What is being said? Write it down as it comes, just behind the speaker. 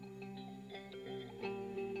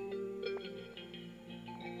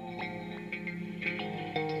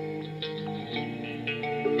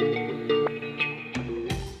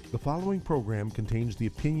following program contains the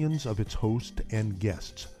opinions of its host and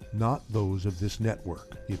guests, not those of this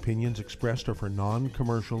network. The opinions expressed are for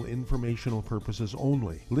non-commercial informational purposes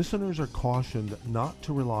only. Listeners are cautioned not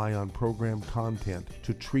to rely on program content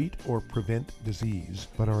to treat or prevent disease,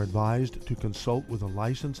 but are advised to consult with a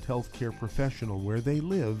licensed healthcare professional where they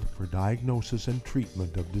live for diagnosis and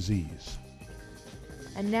treatment of disease.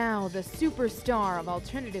 And now, the superstar of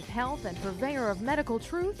alternative health and purveyor of medical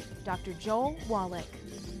truth, Dr. Joel Wallach.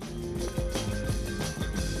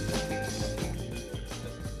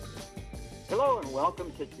 Hello and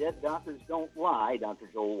welcome to Dead Doctors Don't Lie. Dr.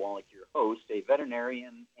 Joel Wallach, your host, a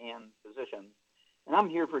veterinarian and physician. And I'm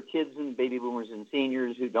here for kids and baby boomers and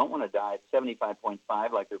seniors who don't want to die at 75.5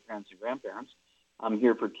 like their parents and grandparents. I'm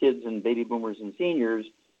here for kids and baby boomers and seniors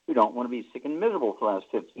who don't want to be sick and miserable for the last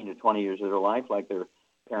 15 to 20 years of their life like their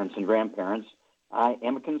parents and grandparents. I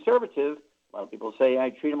am a conservative. A lot of people say I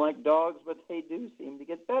treat them like dogs, but they do seem to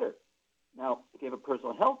get better. Now, if you have a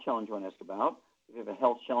personal health challenge you want to ask about, if you have a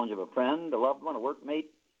health challenge of a friend, a loved one, a workmate,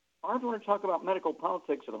 or if you want to talk about medical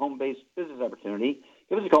politics or the home-based business opportunity,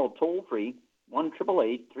 give us a call toll-free,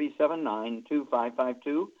 1-888-379-2552,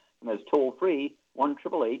 and that's toll-free,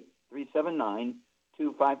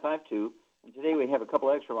 1-888-379-2552. And today we have a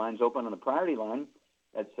couple extra lines open on the priority line.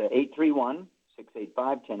 That's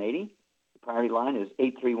 831-685-1080. The priority line is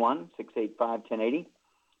 831-685-1080.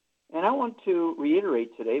 And I want to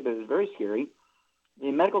reiterate today, but it's very scary, the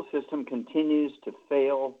medical system continues to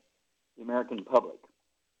fail the American public.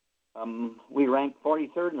 We rank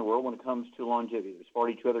 43rd in the world when it comes to longevity. There's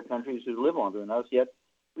 42 other countries who live longer than us, yet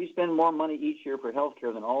we spend more money each year for health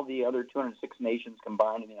care than all the other 206 nations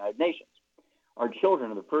combined in the United Nations. Our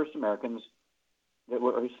children are the first Americans that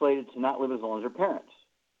were slated to not live as long as their parents.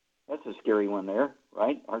 That's a scary one there,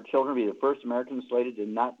 right? Our children will be the first Americans slated to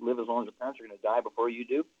not live as long as their parents are going to die before you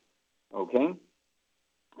do. Okay?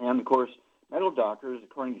 And, of course, medical doctors,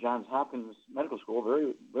 according to Johns Hopkins Medical School,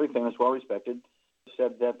 very, very famous, well-respected,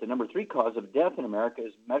 said that the number 3 cause of death in America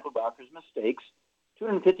is medical doctors' mistakes.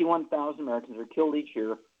 251,000 Americans are killed each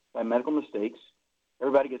year by medical mistakes.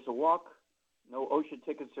 Everybody gets a walk. No OSHA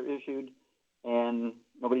tickets are issued. And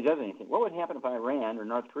nobody does anything. What would happen if Iran or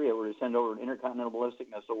North Korea were to send over an intercontinental ballistic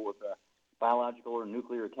missile with a biological or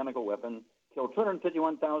nuclear or chemical weapon, kill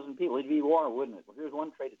 251,000 people? It'd be war, wouldn't it? Well, here's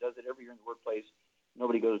one trade that does it every year in the workplace.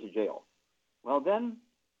 Nobody goes to jail. Well, then,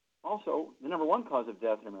 also, the number 1 cause of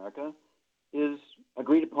death in America is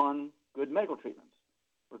agreed upon good medical treatments.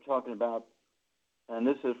 We're talking about, and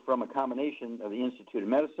this is from a combination of the Institute of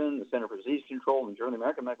Medicine, the Center for Disease Control, and the Journal of the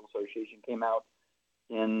American Medical Association came out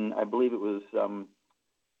in, I believe it was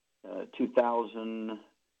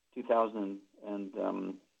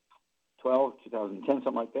 2012, 2010,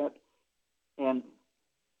 something like that. And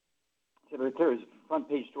so right there is a front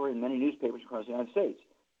page story in many newspapers across the United States,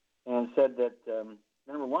 and said that the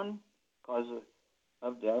number 1 cause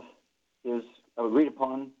of death is agreed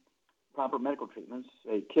upon proper medical treatments.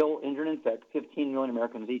 They kill, injure, and infect 15 million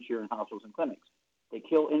Americans each year in hospitals and clinics. They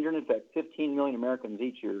kill, injure, and infect 15 million Americans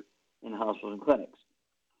each year in hospitals and clinics.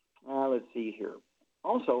 Let's see here.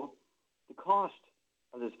 Also, the cost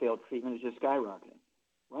of this failed treatment is just skyrocketing.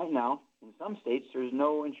 Right now, in some states, there's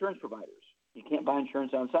no insurance providers. You can't buy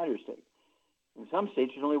insurance outside your state. In some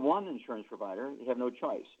states, there's only one insurance provider. You have no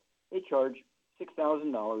choice. They charge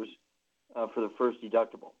 $6,000 for the first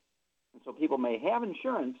deductible. And so people may have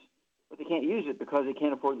insurance, but they can't use it because they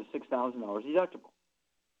can't afford the $6,000 deductible.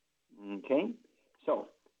 Okay? So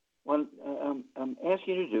what I'm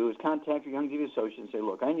asking you to do is contact your Youngevity associate and say,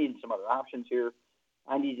 look, I need some other options here.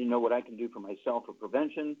 I need to know what I can do for myself for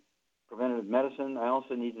preventive medicine. I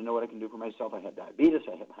also need to know what I can do for myself. I have diabetes,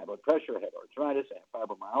 I have high blood pressure, I have arthritis, I have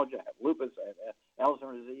fibromyalgia, I have lupus, I have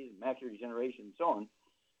Alzheimer's disease, macular degeneration, and so on.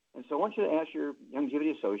 And so I want you to ask your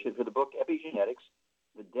Youngevity associate for the book Epigenetics,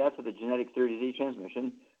 The Death of the Genetic Theory of Disease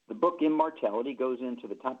Transmission. The book Immortality goes into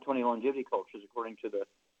the top 20 longevity cultures according to the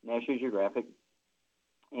National Geographic.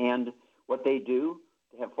 And what they do,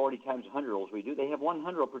 they have 40 times 100-year-olds we do. They have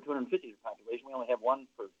 100 per 250 of the population. We only have 1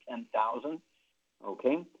 per 10,000.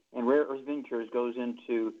 Okay? And rare earth cures goes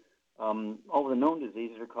into all of the known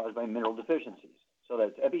diseases are caused by mineral deficiencies. So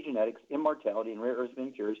that's epigenetics, immortality, and rare earth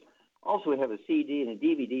cures. Also, we have a CD and a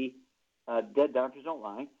DVD, Dead Doctors Don't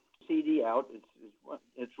Lie. CD out,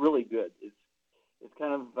 it's really good. It's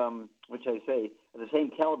kind of, which I say, the same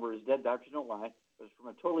caliber as Dead Doctors Don't Lie, but it's from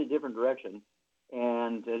a totally different direction.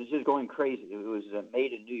 And it's just going crazy. It was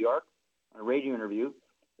made in New York on a radio interview.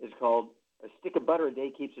 It's called A Stick of Butter a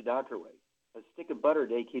Day Keeps the Doctor Away. A Stick of Butter a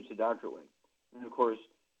Day Keeps the Doctor Away. And, of course,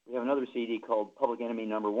 we have another CD called Public Enemy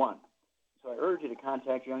Number 1. So I urge you to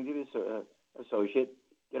contact your Youngevity associate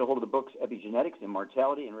get a hold of the books Epigenetics,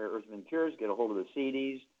 Immortality, and Rare Earths and Cures. Get a hold of the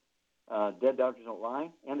CDs, Dead Doctors Don't Lie,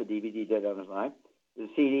 and the DVD, Dead Doctors Don't Lie. The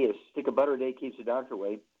CD is Stick of Butter a Day Keeps the Doctor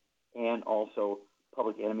Away, and also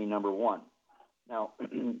Public Enemy #1. Now,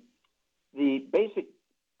 the basic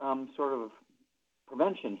sort of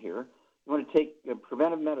prevention here, you want to take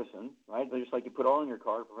preventive medicine, right? Just like you put oil in your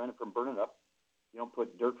car to prevent it from burning up. You don't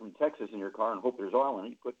put dirt from Texas in your car and hope there's oil in it.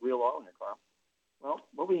 You put real oil in your car. Well,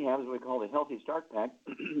 what we have is what we call the Healthy Start Pack.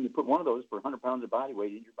 You put one of those per 100 pounds of body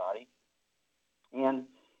weight in your body, and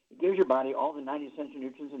it gives your body all the 90 essential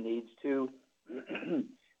nutrients it needs to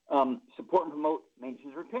support and promote maintenance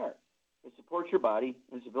and repair. It supports your body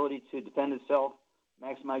and its ability to defend itself,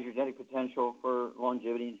 maximize your genetic potential for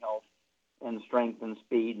longevity and health and strength and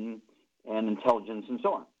speed and intelligence and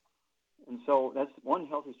so on. And so that's one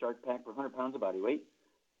Healthy Start Pack per 100 pounds of body weight.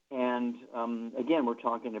 And again, we're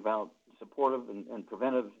talking about supportive and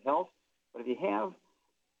preventive health. But if you have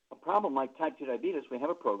a problem like type 2 diabetes, we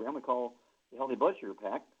have a program we call the Healthy Blood Sugar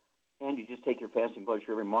Pack. And you just take your fasting blood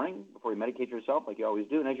sugar every morning before you medicate yourself like you always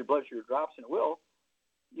do. And as your blood sugar drops, and it will,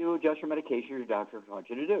 you adjust your medication your doctor wants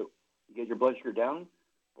you to do. You get your blood sugar down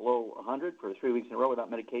below 100 for 3 weeks in a row without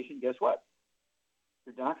medication. Guess what?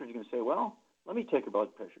 Your doctor's going to say, well, let me take your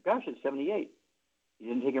blood pressure. Gosh, it's 78. You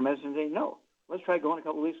didn't take your medicine today? No. Let's try going a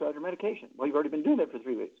couple of weeks without your medication. Well, you've already been doing that for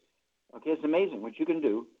 3 weeks. Okay, it's amazing what you can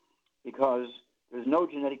do because there's no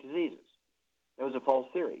genetic diseases. That was a false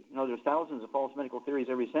theory. You know, there's thousands of false medical theories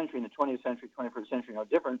every century in the 20th century, 21st century, no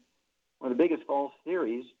different. One of the biggest false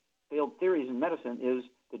theories, failed theories in medicine is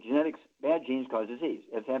that genetics, bad genes cause disease.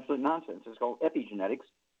 That's absolute nonsense. It's called epigenetics,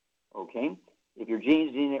 okay? If your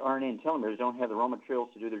genes, DNA, RNA, and telomeres don't have the raw materials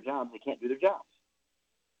to do their jobs, they can't do their jobs.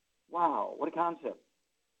 Wow, what a concept.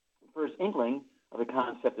 The first inkling of the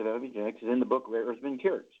concept of epigenetics is in the book Rare Earths and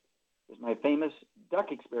Cures. It's my famous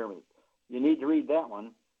duck experiment. You need to read that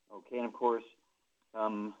one, okay? And, of course,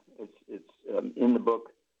 it's in the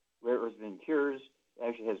book Rare Earths and Cures. It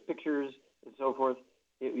actually has pictures and so forth.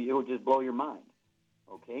 It will just blow your mind,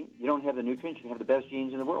 okay? You don't have the nutrients. You can have the best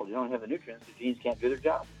genes in the world. You don't have the nutrients. The genes can't do their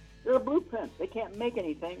job. They're a blueprint. They can't make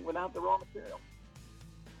anything without the raw material.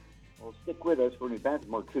 Well, stick with us. We're going to be back with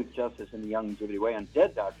more truth, justice, and the Youngevity way on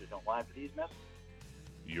Dead Doctors Don't Lie for these messages.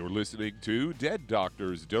 You're listening to Dead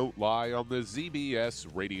Doctors Don't Lie on the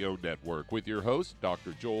ZBS Radio Network with your host,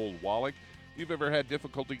 Dr. Joel Wallach. If you've ever had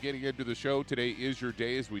difficulty getting into the show, today is your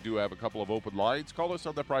day as we do have a couple of open lines. Call us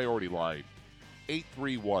on the priority line,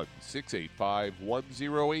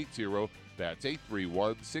 831-685-1080. That's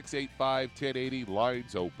 831-685-1080.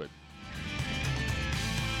 Lines open.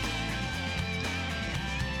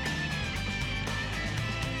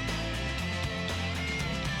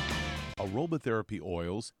 Aromatherapy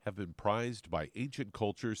oils have been prized by ancient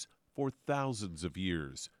cultures for thousands of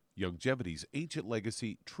years. Youngevity's ancient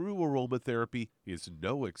legacy, true aromatherapy, is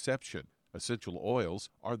no exception. Essential oils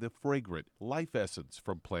are the fragrant life essence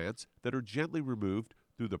from plants that are gently removed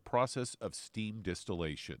through the process of steam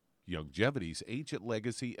distillation. Youngevity's ancient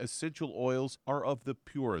legacy essential oils are of the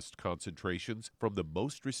purest concentrations from the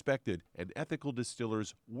most respected and ethical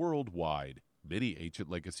distillers worldwide. Many ancient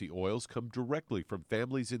legacy oils come directly from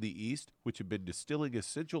families in the East which have been distilling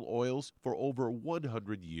essential oils for over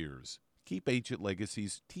 100 years. Keep Ancient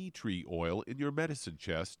Legacy's tea tree oil in your medicine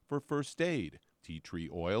chest for first aid. Tea tree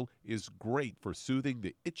oil is great for soothing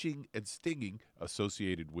the itching and stinging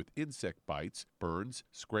associated with insect bites, burns,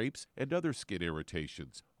 scrapes, and other skin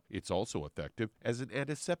irritations. It's also effective as an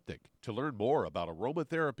antiseptic. To learn more about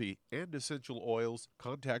aromatherapy and essential oils,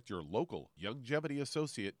 contact your local Youngevity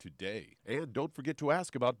associate today. And don't forget to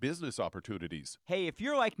ask about business opportunities. Hey, if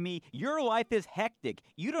you're like me, your life is hectic.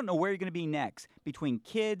 You don't know where you're going to be next. Between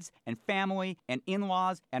kids and family and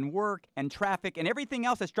in-laws and work and traffic and everything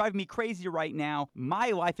else that's driving me crazy right now, my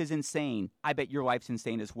life is insane. I bet your life's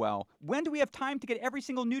insane as well. When do we have time to get every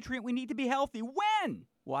single nutrient we need to be healthy? When?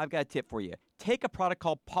 Well, I've got a tip for you. Take a product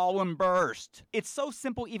called Pollen Burst. It's so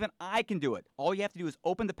simple, even I can do it. All you have to do is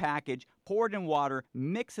open the package, pour it in water,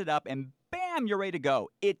 mix it up, and bam, you're ready to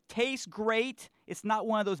go. It tastes great. It's not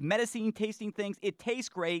one of those medicine tasting things. It tastes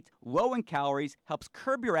great, low in calories, helps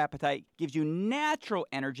curb your appetite, gives you natural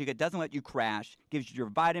energy that doesn't let you crash, gives you your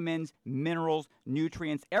vitamins, minerals,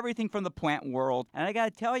 nutrients, everything from the plant world. And I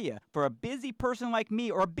gotta tell you, for a busy person like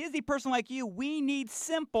me or a busy person like you, we need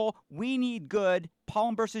simple, we need good.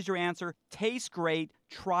 Pollen Burst is your answer. Tastes great.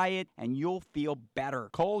 Try it, and you'll feel better.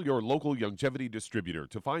 Call your local Youngevity distributor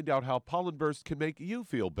to find out how Pollen Burst can make you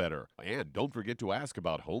feel better. And don't forget to ask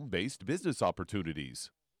about home-based business opportunities.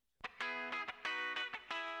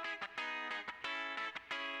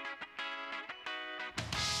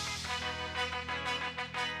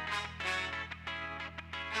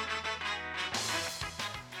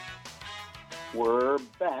 We're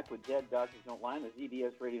back with Dead Doctors Don't Lie on the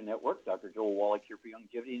ZBS Radio Network. Dr. Joel Wallach here for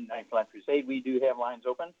Longevity and Night Flat Crusade. We do have lines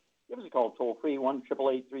open. Give us a call toll-free,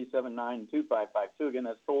 1-888-379-2552. Again,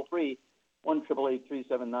 that's toll-free,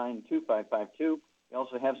 1-888-379-2552. We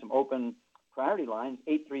also have some open priority lines,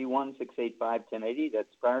 831-685-1080.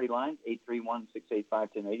 That's priority lines,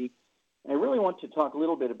 831-685-1080. And I really want to talk a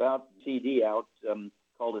little bit about CD out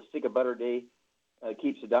called A Stick of Butter Day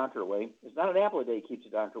Keeps the Doctor Away. It's not an apple a day keeps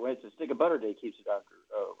the doctor away. It's a stick of butter day keeps the doctor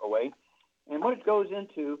away. And what it goes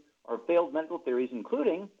into are failed medical theories,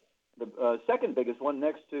 including the second biggest one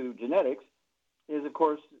next to genetics is, of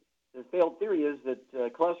course, the failed theory is that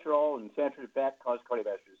cholesterol and saturated fat cause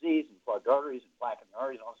cardiovascular disease and clogged arteries and plaque in the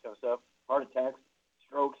arteries and all this kind of stuff, heart attacks,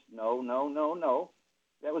 strokes. No.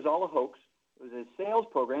 That was all a hoax. It was a sales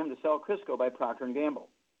program to sell Crisco by Procter & Gamble.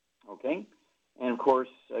 Okay? And, of course,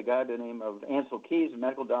 a guy by the name of Ansel Keys, a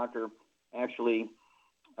medical doctor, actually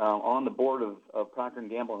on the board of Procter &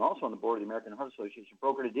 Gamble and also on the board of the American Heart Association,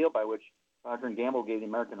 brokered a deal by which Procter & Gamble gave the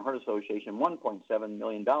American Heart Association $1.7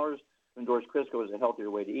 million to endorse Crisco as a healthier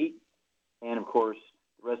way to eat. And, of course,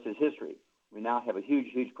 the rest is history. We now have a huge,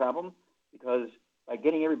 huge problem because by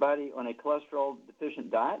getting everybody on a cholesterol-deficient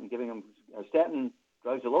diet and giving them statin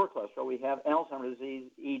drugs to lower cholesterol, we have Alzheimer's disease,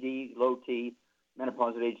 ED, low T,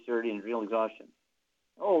 menopause at age 30, and adrenal exhaustion.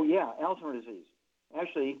 Oh, yeah, Alzheimer's disease.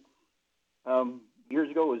 Actually,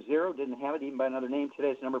 years ago it was zero, didn't have it even by another name. Today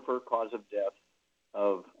it's number 4 cause of death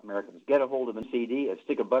of Americans. Get a hold of a CD. A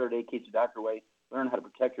stick of butter day keeps the doctor away. Learn how to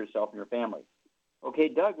protect yourself and your family. Okay,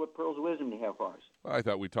 Doug, what pearls of wisdom do you have for us? Well, I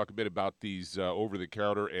thought we'd talk a bit about these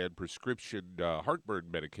over-the-counter and prescription heartburn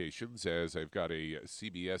medications, as I've got a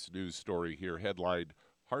CBS News story here headlined,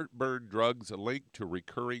 Heartburn Drugs Linked to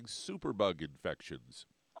Recurring Superbug Infections.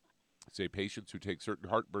 Say patients who take certain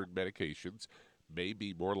heartburn medications may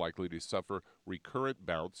be more likely to suffer recurrent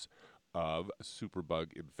bouts of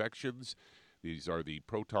superbug infections. These are the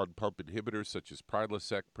proton pump inhibitors such as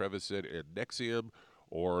Prilosec, Prevacid, and Nexium,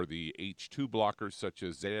 or the H2 blockers such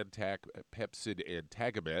as Zantac, Pepcid, and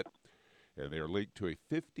Tagamet. And they are linked to a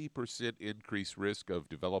 50% increased risk of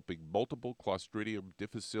developing multiple Clostridium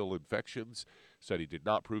difficile infections. Study did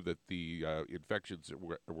not prove that the infections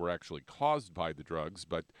were actually caused by the drugs,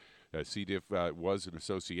 but C. diff was an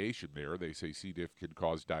association there. They say C. diff can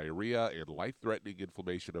cause diarrhea and life-threatening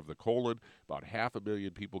inflammation of the colon. About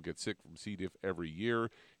 500,000 people get sick from C. diff every year.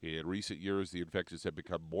 In recent years, the infections have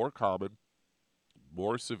become more common,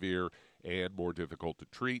 more severe, and more difficult to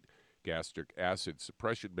treat. Gastric acid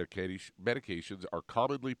suppression medications are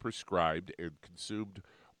commonly prescribed and consumed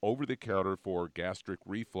over-the-counter for gastric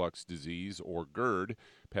reflux disease, or GERD,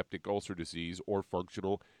 peptic ulcer disease, or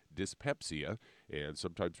functional dyspepsia, and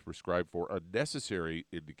sometimes prescribed for unnecessary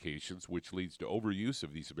indications, which leads to overuse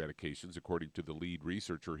of these medications, according to the lead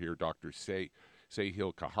researcher here, Dr.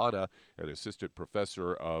 Sahil Kahana, an assistant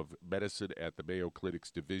professor of medicine at the Mayo Clinic's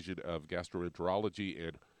Division of Gastroenterology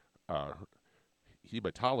and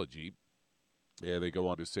Hematology. And they go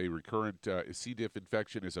on to say recurrent C. diff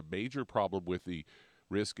infection is a major problem, with the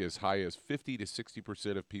risk as high as 50 to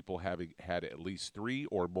 60% of people having had at least 3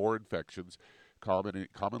 or more infections.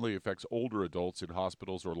 Commonly affects older adults in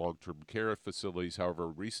hospitals or long-term care facilities. However,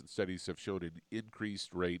 recent studies have shown an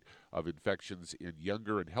increased rate of infections in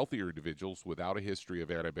younger and healthier individuals without a history of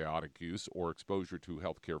antibiotic use or exposure to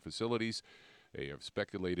healthcare facilities. They have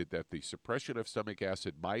speculated that the suppression of stomach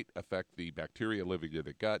acid might affect the bacteria living in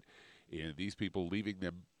the gut, and these people leaving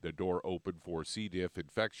the door open for C. diff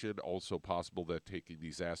infection. Also possible that taking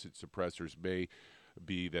these acid suppressors may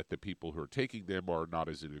be that the people who are taking them are not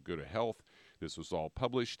as in a good health. This was all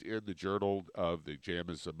published in the Journal of the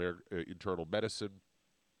JAMA's Internal Medicine.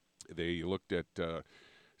 They looked at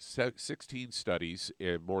 16 studies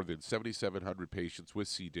and more than 7,700 patients with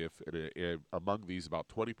C. diff, and among these, about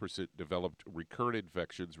 20% developed recurrent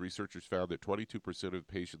infections. Researchers found that 22% of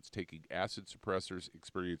patients taking acid suppressors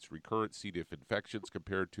experienced recurrent C. diff infections,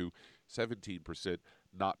 compared to 17%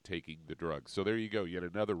 not taking the drugs. So there you go, yet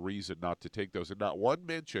another reason not to take those, and not one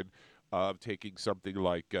mention of taking something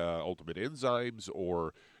like Ultimate Enzymes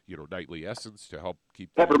or Nightly Essence to help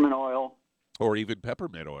keep peppermint oil, or even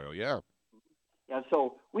peppermint oil. Yeah. Yeah,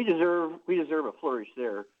 so we deserve a flourish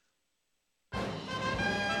there.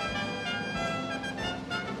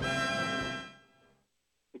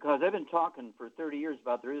 Because I've been talking for 30 years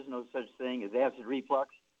about there is no such thing as acid reflux.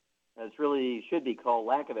 It really should be called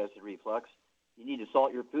lack of acid reflux. You need to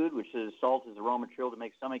salt your food, which is salt is the raw material to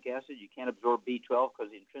make stomach acid. You can't absorb B12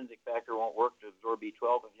 because the intrinsic factor won't work to absorb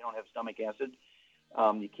B12 if you don't have stomach acid.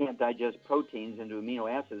 You can't digest proteins into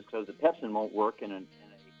amino acids because the pepsin won't work in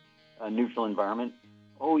a neutral environment.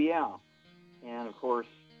 Oh, yeah. And, of course,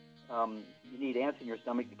 you need ants in your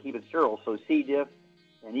stomach to keep it sterile. So C. diff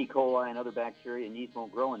and E. coli and other bacteria and yeast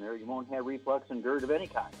won't grow in there. You won't have reflux and GERD of any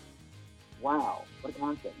kind. Wow, what a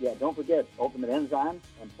concept. Yeah, don't forget Ultimate Enzyme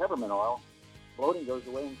and peppermint oil. Bloating goes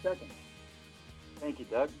away in seconds. Thank you,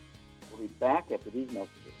 Doug. We'll be back after these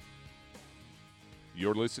messages.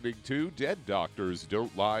 You're listening to Dead Doctors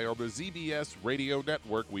Don't Lie on the ZBS Radio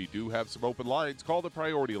Network. We do have some open lines. Call the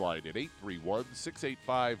priority line at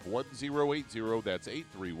 831-685-1080. That's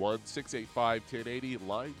 831-685-1080.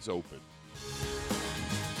 Lines open.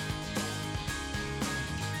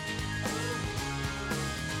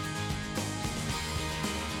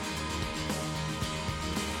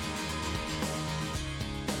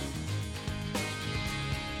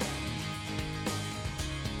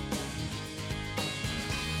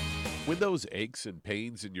 When those aches and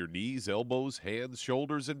pains in your knees, elbows, hands,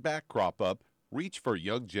 shoulders, and back crop up, reach for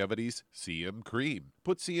Youngevity's CM Cream.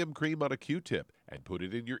 Put CM Cream on a Q-tip and put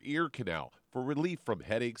it in your ear canal for relief from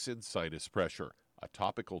headaches and sinus pressure. A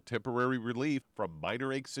topical temporary relief from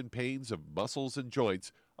minor aches and pains of muscles and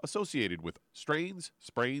joints associated with strains,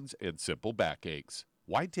 sprains, and simple backaches.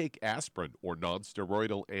 Why take aspirin or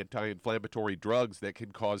non-steroidal anti-inflammatory drugs that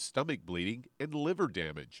can cause stomach bleeding and liver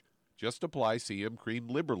damage? Just apply CM Cream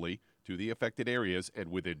liberally to the affected areas, and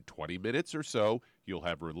within 20 minutes or so, you'll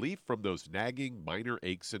have relief from those nagging minor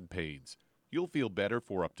aches and pains. You'll feel better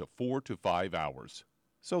for up to 4 to 5 hours.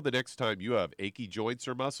 So the next time you have achy joints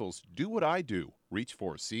or muscles, do what I do. Reach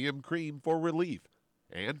for CM Cream for relief.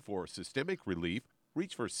 And for systemic relief,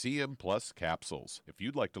 reach for CM Plus capsules. If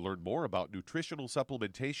you'd like to learn more about nutritional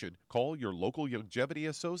supplementation, call your local Youngevity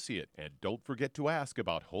associate. And don't forget to ask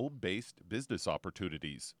about home-based business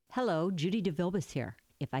opportunities. Hello, Judy DeVilbus here.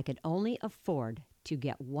 If I could only afford to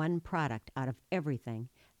get one product out of everything,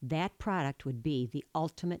 that product would be the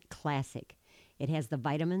Ultimate Classic. It has the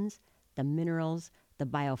vitamins, the minerals, the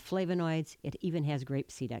bioflavonoids. It even has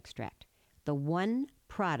grapeseed extract. The one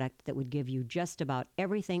product that would give you just about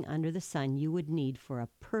everything under the sun you would need for a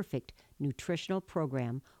perfect nutritional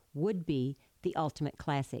program would be the Ultimate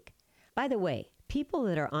Classic. By the way, people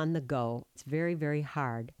that are on the go, it's very, very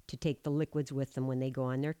hard to take the liquids with them when they go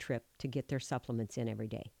on their trip to get their supplements in every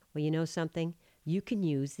day. Well, you know something? You can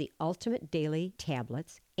use the Ultimate Daily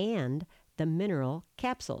tablets and the mineral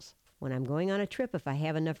capsules. When I'm going on a trip, if I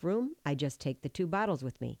have enough room, I just take the 2 bottles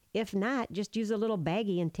with me. If not, just use a little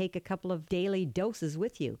baggie and take a couple of daily doses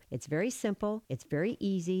with you. It's very simple. It's very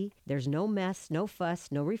easy. There's no mess, no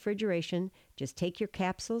fuss, no refrigeration. Just take your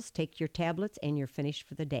capsules, take your tablets, and you're finished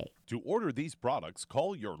for the day. To order these products,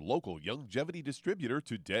 call your local Youngevity distributor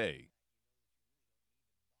today.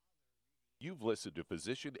 You've listened to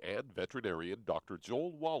physician and veterinarian Dr.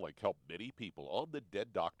 Joel Wallach help many people on the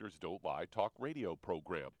Dead Doctors Don't Lie talk radio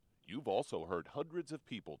program. You've also heard hundreds of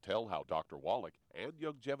people tell how Dr. Wallach and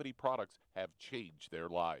Youngevity products have changed their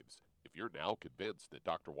lives. If you're now convinced that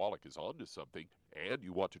Dr. Wallach is onto something and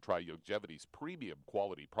you want to try Youngevity's premium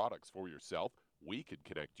quality products for yourself, we can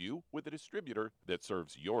connect you with a distributor that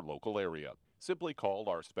serves your local area. Simply call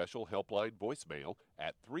our special helpline voicemail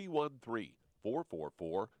at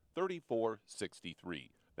 313-444-3463.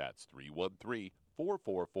 That's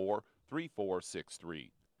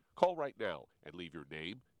 313-444-3463. Call right now and leave your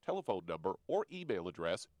name, telephone number, or email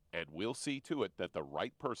address, and we'll see to it that the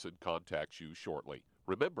right person contacts you shortly.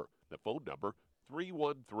 Remember, the phone number,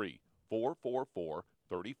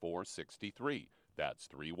 313-444-3463. That's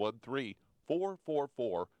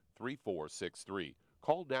 313-444-3463.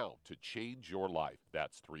 Call now to change your life.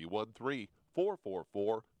 That's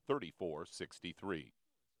 313-444-3463.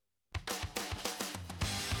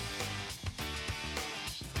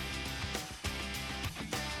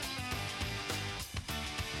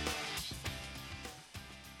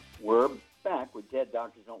 We're back with Dead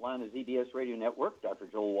Doctors Don't Lie on the ZBS Radio Network. Dr.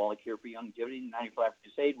 Joel Wallach here for Youngevity 95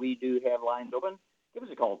 Crusade. We do have lines open. Give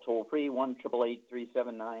us a call toll-free,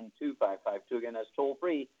 1-888-379-2552. Again, that's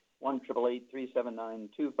toll-free,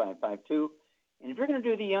 1-888-379-2552. And if you're going to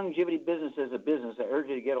do the Youngevity business as a business, I urge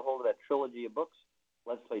you to get a hold of that trilogy of books,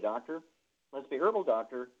 Let's Play Doctor, Let's Play Herbal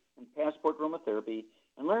Doctor, and Passport Aromatherapy,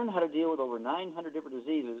 and learn how to deal with over 900 different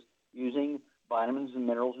diseases using vitamins and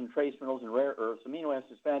minerals and trace minerals and rare earths, amino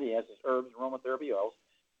acids, fatty acids, herbs, aromatherapy oils.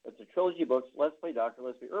 It's a trilogy of books, Let's Play Doctor,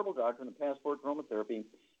 Let's Play Herbal Doctor, and the Passport Aromatherapy.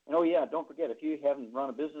 And oh yeah, don't forget, if you haven't run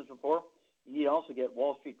a business before, you need to also get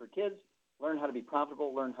Wall Street for Kids, learn how to be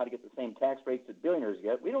profitable, learn how to get the same tax breaks that billionaires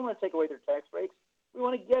get. We don't want to take away their tax breaks. We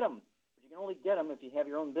want to get them. But you can only get them if you have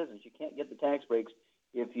your own business. You can't get the tax breaks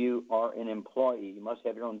if you are an employee. You must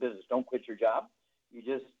have your own business. Don't quit your job. You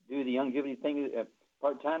just do the Youngevity thing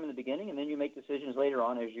part-time in the beginning, and then you make decisions later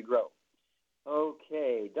on as you grow.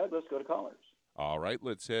 Okay, Doug, let's go to callers. All right,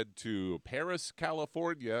 let's head to Paris,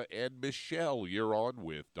 California. And Michelle, you're on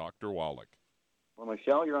with Dr. Wallach. Well,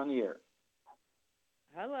 Michelle, you're on the air.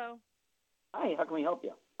 Hello. Hi, how can we help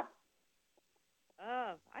you?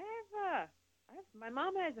 My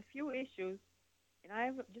mom has a few issues, and I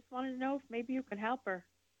just wanted to know if maybe you could help her.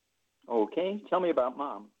 Okay, tell me about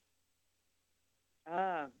Mom.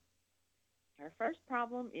 Her first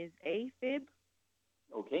problem is AFib.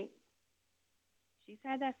 Okay. She's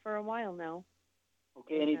had that for a while now.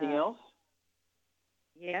 Okay, anything else?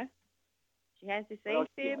 Yeah. She has this What else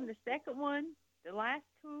AFib. do you have? The second one, the last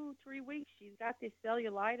 2-3 weeks, she's got this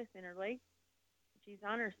cellulitis in her leg. She's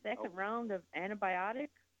on her second round of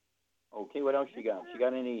antibiotics. Okay, what else you got? She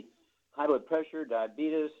got any high blood pressure,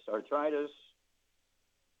 diabetes, arthritis?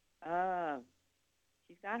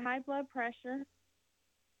 She's got high blood pressure,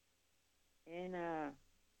 and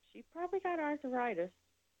she probably got arthritis.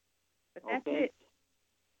 But that's Okay. it.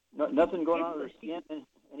 No, nothing going on with her skin?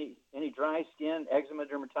 Any dry skin, eczema,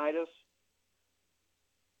 dermatitis?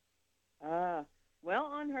 Well,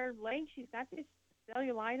 on her leg, she's got this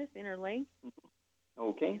cellulitis in her leg.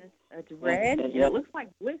 Okay. And it's red, and it looks like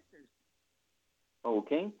blisters.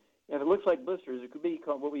 Okay. Yeah, if it looks like blisters, it could be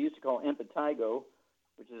called what we used to call impetigo,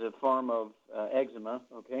 which is a form of eczema,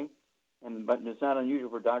 okay? But it's not unusual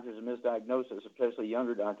for doctors to misdiagnose this, especially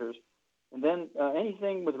younger doctors. And then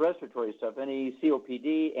anything with respiratory stuff, any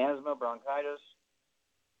COPD, asthma, bronchitis?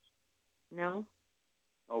 No.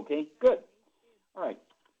 Okay, good. All right.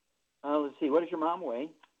 Let's see, what does your mom weigh?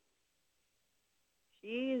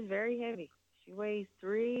 She is very heavy. She weighs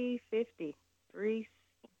 350,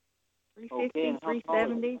 350, Okay, and how tall is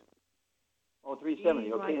 370. Oh, 370,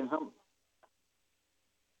 She's okay. like- And how?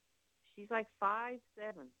 She's like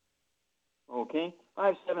 5'7". Okay.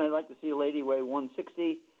 5'7", I'd like to see a lady weigh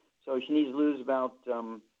 160, so she needs to lose about,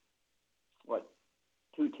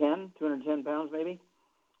 210 pounds maybe?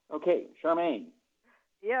 Okay, Charmaine.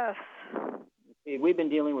 Yes. Okay, we've been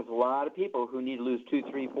dealing with a lot of people who need to lose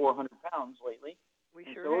 200, 300, 400 pounds lately. We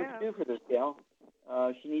And sure so what have. to do for this gal?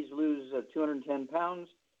 She needs to lose 210 pounds.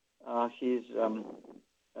 She's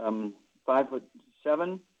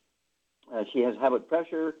 5'7". She has high blood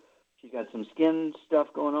pressure. She's got some skin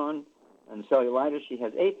stuff going on and cellulitis. She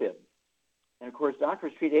has AFib. And, of course,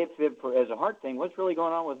 doctors treat AFib as a heart thing. What's really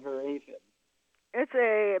going on with her AFib? It's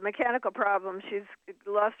a mechanical problem. She's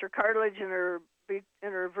lost her cartilage in her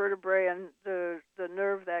vertebrae, and the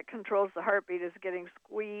nerve that controls the heartbeat is getting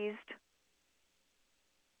squeezed.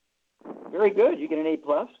 Very good. You get an A+.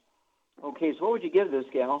 Okay, so what would you give this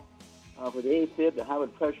gal for the AFib, the high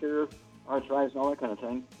blood pressure, arthritis, and all that kind of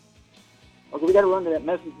thing? Okay, we got to run to that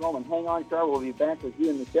message moment. Hang on, Char. We'll be back with you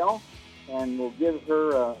and Michelle, and we'll give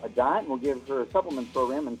her a diet, and we'll give her a supplement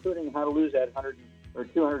program, including how to lose that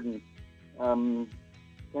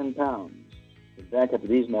 210 pounds. We'll back up to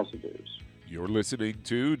these messages. You're listening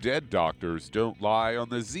to Dead Doctors Don't Lie on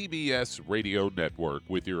the ZBS Radio Network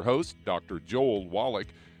with your host, Dr. Joel Wallach.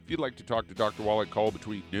 If you'd like to talk to Dr. Wallach, call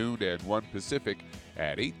between noon and 1 Pacific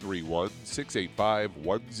at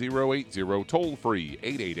 831-685-1080, toll free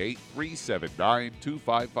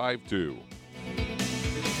 888-379-2552.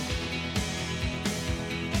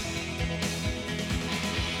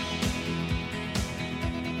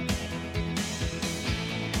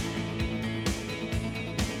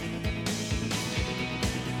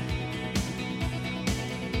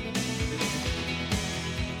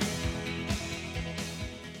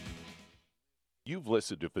 You've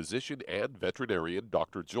listened to physician and veterinarian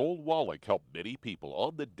Dr. Joel Wallach help many people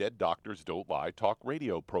on the Dead Doctors Don't Lie talk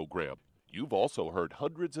radio program. You've also heard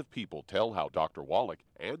hundreds of people tell how Dr. Wallach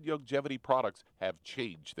and Youngevity products have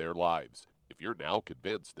changed their lives. If you're now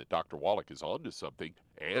convinced that Dr. Wallach is onto something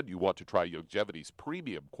and you want to try Youngevity's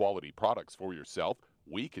premium quality products for yourself,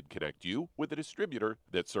 we can connect you with a distributor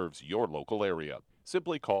that serves your local area.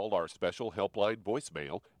 Simply call our special helpline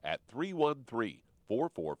voicemail at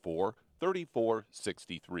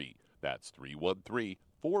 313-444-3463. That's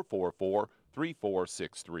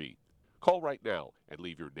 313-444-3463. Call right now and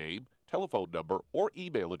leave your name, telephone number, or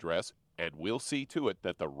email address, and we'll see to it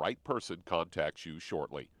that the right person contacts you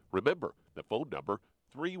shortly. Remember, the phone number,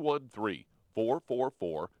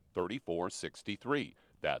 313-444-3463.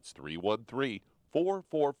 That's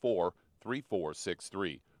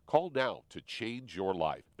 313-444-3463. Call now to change your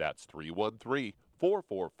life. That's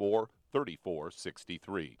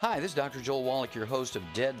 313-444-3463. Hi, this is Dr. Joel Wallach, your host of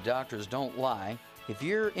Dead Doctors Don't Lie. If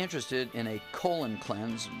you're interested in a colon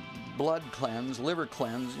cleanse, blood cleanse, liver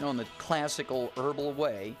cleanse, in the classical herbal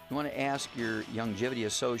way, you want to ask your Youngevity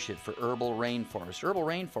associate for Herbal Rainforest. Herbal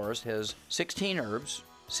Rainforest has 16 herbs,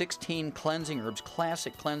 16 cleansing herbs,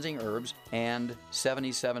 classic cleansing herbs, and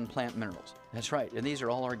 77 plant minerals. That's right, and these are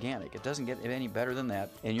all organic. It doesn't get any better than that.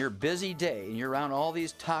 In your busy day, and you're around all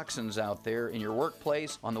these toxins out there in your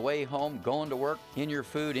workplace, on the way home, going to work, in your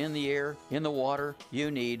food, in the air, in the water,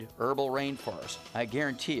 you need Herbal Rainforest. I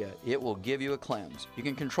guarantee you, it will give you a cleanse. You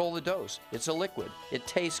can control the dose. It's a liquid. It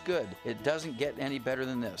tastes good. It doesn't get any better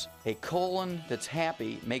than this. A colon that's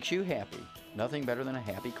happy makes you happy. Nothing better than a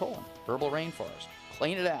happy colon. Herbal Rainforest.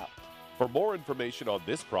 Clean it out. For more information on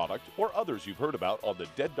this product or others you've heard about on the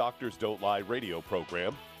Dead Doctors Don't Lie radio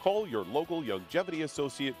program, call your local Youngevity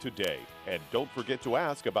associate today. And don't forget to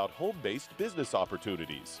ask about home-based business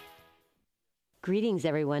opportunities. Greetings,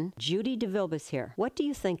 everyone. Judy DeVilbus here. What do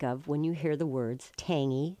you think of when you hear the words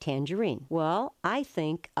tangy tangerine? Well, I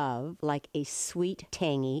think of like a sweet,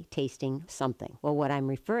 tangy tasting something. Well, what I'm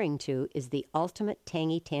referring to is the Ultimate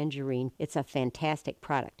Tangy Tangerine. It's a fantastic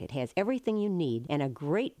product. It has everything you need, and a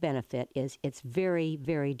great benefit is it's very,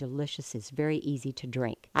 very delicious. It's very easy to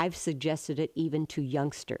drink. I've suggested it even to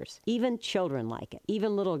youngsters. Even children like it.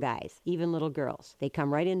 Even little guys. Even little girls. They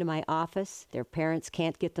come right into my office. Their parents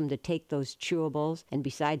can't get them to take those chewables, and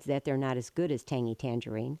besides that, they're not as good as Tangy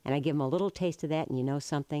Tangerine. And I give them a little taste of that, and you know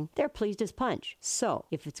something? They're pleased as punch. So,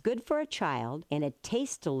 if it's good for a child and it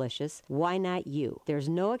tastes delicious, why not you? There's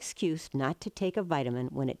no excuse not to take a vitamin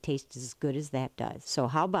when it tastes as good as that does. So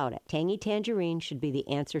how about it? Tangy Tangerine should be the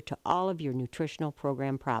answer to all of your nutritional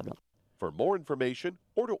program problems. For more information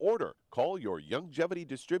or to order, call your Youngevity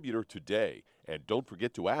distributor today. And don't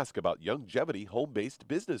forget to ask about Youngevity home-based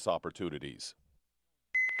business opportunities.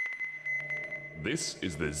 This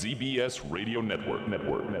is the ZBS Radio Network.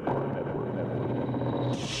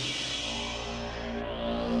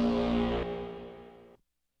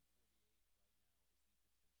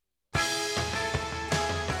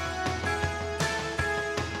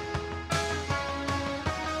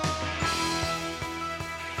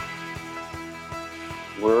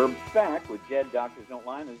 We're back with Dead Doctors Don't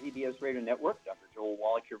Lie on the ZBS Radio Network. Dr. Joel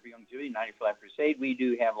Wallach here for Youngevity, 95 Crusade. We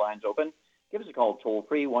do have lines open. Give us a call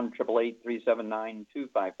toll-free,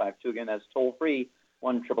 1-888-379-2552. Again, that's toll-free,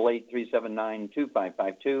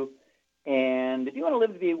 1-888-379-2552. And if you want to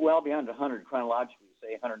live to be well beyond 100 chronologically,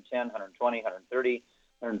 say 110, 120, 130,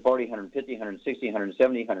 140, 150, 160,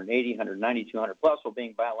 170, 180, 190, 200 plus, while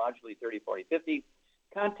being biologically 30, 40, 50,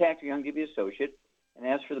 contact your Youngevity associate and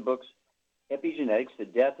ask for the books Epigenetics, The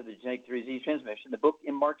Death of the Genetic Disease Transmission, the book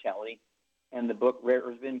Immortality, and the book Rare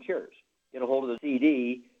Earths Been Cures. Get a hold of the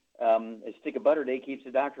CD, A Stick of Butter a Day Keeps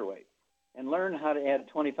the Doctor Away, and learn how to add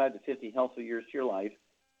 25 to 50 healthy years to your life.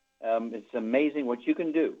 It's amazing what you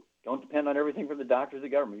can do. Don't depend on everything from the doctors or the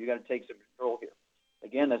government. You got to take some control here.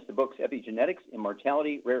 Again, that's the books Epigenetics,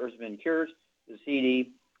 Immortality, Rare Earths Been Cures, the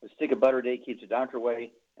CD, A Stick of Butter a Day Keeps the Doctor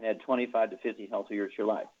Away, and add 25 to 50 healthy years to your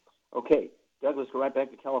life. Okay, Doug, let's go right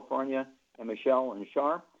back to California and Michelle and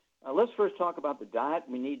Shar. Let's first talk about the diet.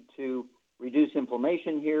 We need to reduce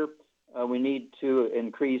inflammation here. We need to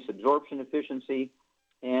increase absorption efficiency,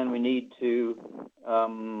 and we need to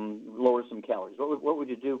lower some calories. What would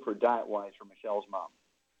you do for diet-wise for Michelle's mom?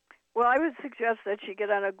 Well, I would suggest that she get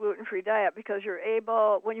on a gluten-free diet because you're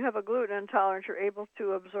able, when you have a gluten intolerance, you're able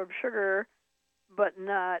to absorb sugar but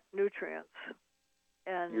not nutrients.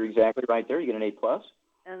 And you're exactly right there. You get an A+.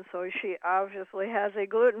 And so she obviously has a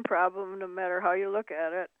gluten problem no matter how you look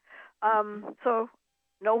at it. So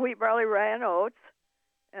no wheat, barley, rye, and oats.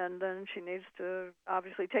 And then she needs to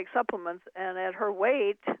obviously take supplements. And at her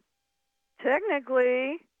weight,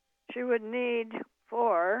 technically, she would need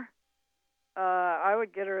 4. I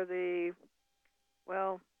would get her the,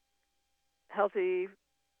 healthy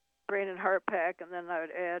brain and heart pack, and then I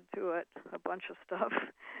would add to it a bunch of stuff.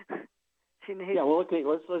 She needs. Yeah, well, okay,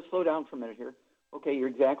 let's slow down for a minute here. Okay, you're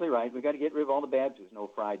exactly right. We've got to get rid of all the bad foods. No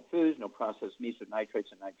fried foods, no processed meats with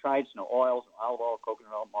nitrates and nitrites, no oils, no olive oil,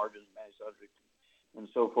 coconut oil, margarine, manisodic, and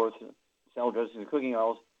so forth, salad dressings and cooking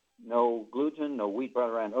oils, no gluten, no wheat,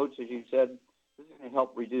 butter, and oats, as you said. This is going to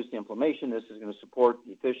help reduce the inflammation. This is going to support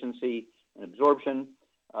the efficiency and absorption.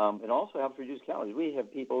 It also helps reduce calories. We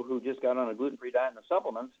have people who just got on a gluten-free diet and the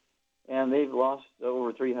supplements, and they've lost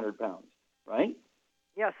over 300 pounds, right?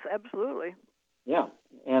 Yes, absolutely. Yeah,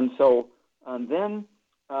 and so then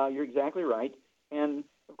you're exactly right. And,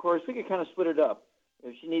 of course, we could kind of split it up.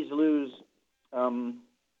 If she needs to lose,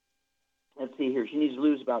 let's see here, she needs to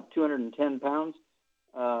lose about 210 pounds.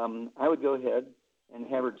 I would go ahead and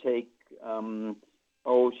have her take,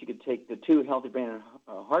 she could take the 2 Healthy Brain and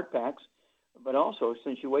Heart Packs, but also,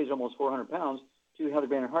 since she weighs almost 400 pounds, 2 Healthy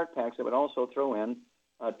Brain and Heart Packs, I would also throw in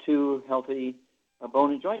 2 Healthy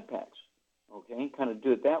Bone and Joint Packs, okay? Kind of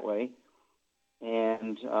do it that way,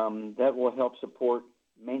 and that will help support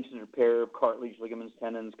maintenance and repair of cartilage, ligaments,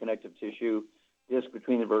 tendons, connective tissue, disc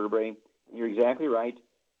between the vertebrae. And you're exactly right.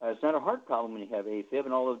 It's not a heart problem when you have AFib,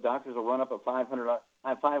 and all those doctors will run up a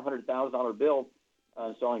 $500,000 bill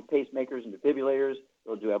installing pacemakers and defibrillators.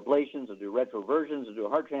 They'll do ablations, they'll do retroversions, they'll do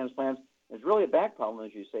heart transplants. It's really a back problem,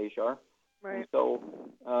 as you say, Shar. Right. And so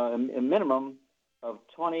a minimum of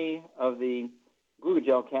 20 of the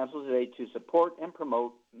glucogel capsules a day to support and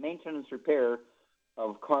promote maintenance repair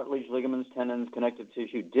of cartilage, ligaments, tendons, connective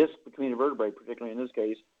tissue, disc between the vertebrae, particularly in this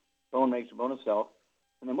case, bone makes a bone itself.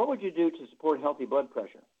 And then what would you do to support healthy blood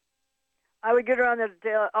pressure? I would get her on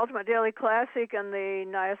the Ultimate Daily Classic and the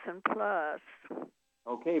Niacin Plus.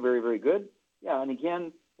 Okay, very, very good. Yeah, and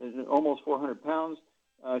again, almost 400 pounds.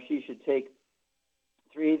 She should take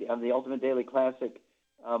 3 of the Ultimate Daily Classic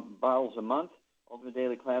bottles a month. Ultimate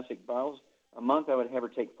Daily Classic bottles a month. I would have her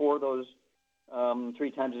take 4 of those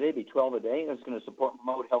 3 times a day, be 12 a day. That's going to support and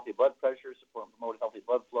promote healthy blood pressure, support and promote healthy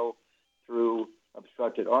blood flow through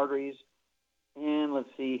obstructed arteries. And let's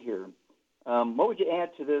see here. What would you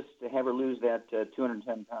add to this to have her lose that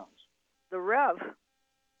 210 pounds? The Rev.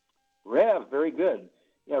 Rev, very good.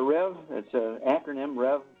 Yeah, Rev, it's an acronym,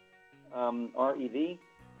 Rev, R-E-V.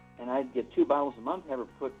 And I'd get 2 bottles a month, have her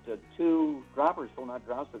put 2 droppers full, not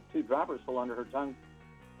drops, but 2 droppers full under her tongue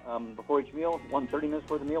before each meal, 1 30 minutes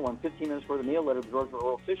before the meal, 1 15 minutes before the meal, let her absorb her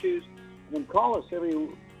oral tissues, and then call us every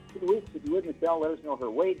 2 weeks if you would, Michelle. Let us know her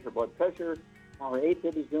weight, her blood pressure, how her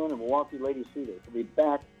AFib is doing, and we'll walk you ladies through this. We'll be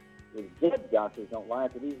back with Dead Doctors Don't Lie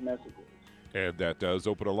after these messages. And that does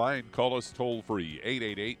open a line. Call us toll-free,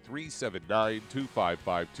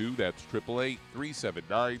 888-379-2552. That's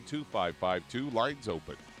 888-379-2552. Lines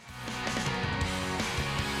open.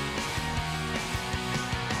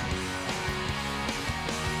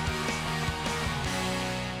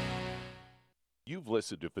 You've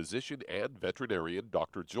listened to physician and veterinarian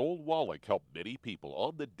Dr. Joel Wallach help many people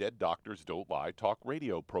on the Dead Doctors Don't Lie talk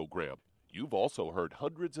radio program. You've also heard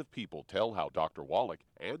hundreds of people tell how Dr. Wallach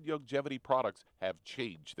and Youngevity products have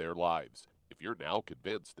changed their lives. If you're now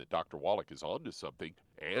convinced that Dr. Wallach is onto something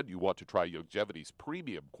and you want to try Youngevity's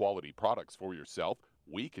premium quality products for yourself,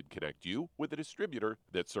 we can connect you with a distributor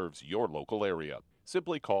that serves your local area.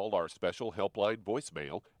 Simply call our special helpline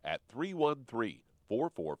voicemail at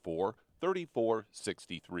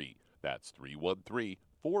 313-444-3463. That's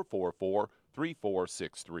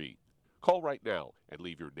 313-444-3463. Call right now and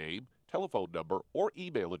leave your name, telephone number, or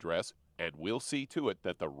email address, and we'll see to it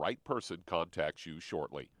that the right person contacts you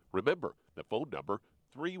shortly. Remember, the phone number,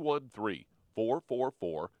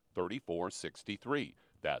 313-444-3463.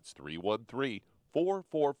 That's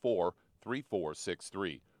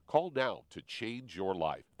 313-444-3463. Call now to change your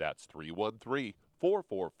life. That's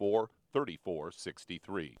 313-444-3463.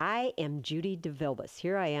 3463. I am Judy DeVilbus.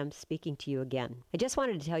 Here I am speaking to you again. I just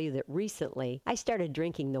wanted to tell you that recently I started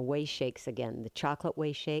drinking the Whey Shakes again, the chocolate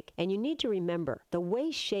Whey Shake. And you need to remember, the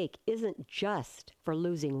Whey Shake isn't just for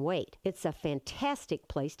losing weight. It's a fantastic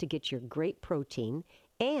place to get your great protein.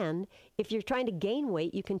 And if you're trying to gain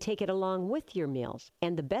weight, you can take it along with your meals.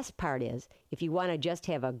 And the best part is, if you want to just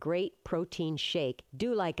have a great protein shake,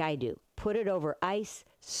 do like I do. Put it over ice,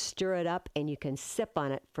 stir it up, and you can sip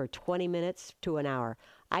on it for 20 minutes to an hour.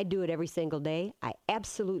 I do it every single day. I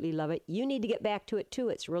absolutely love it. You need to get back to it too.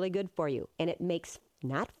 It's really good for you. And it makes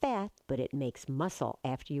not fat, but it makes muscle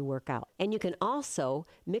after you work out. And you can also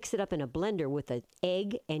mix it up in a blender with an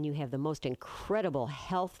egg, and you have the most incredible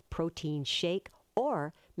health protein shake.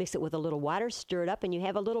 Or mix it with a little water, stir it up, and you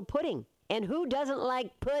have a little pudding. And who doesn't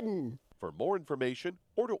like pudding? For more information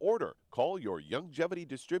or to order, call your Youngevity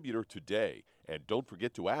distributor today. And don't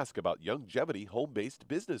forget to ask about Youngevity home-based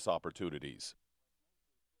business opportunities.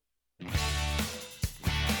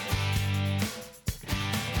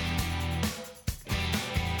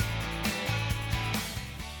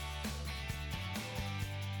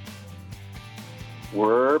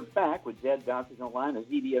 We're back with Dead Doctors Online, the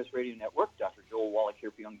ZBS Radio Network. Dr. Joel Wallach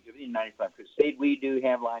here for Youngevity 95 Crusade. We do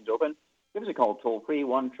have lines open. Give us a call toll-free,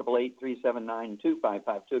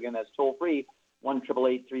 1-888-379-2552. Again, that's toll-free,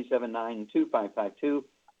 1-888-379-2552.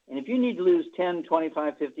 And if you need to lose 10,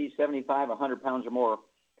 25, 50, 75, 100 pounds or more,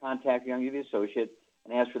 contact your Youngevity associate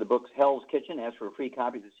and ask for the books Hell's Kitchen. Ask for a free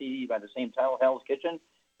copy of the CD by the same title, Hell's Kitchen.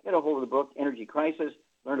 Get a hold of the book Energy Crisis.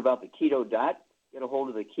 Learn about the keto diet. Get a hold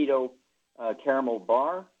of the keto caramel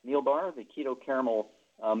meal bar, the keto caramel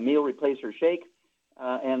meal replacer shake,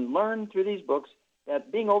 and learn through these books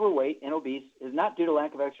that being overweight and obese is not due to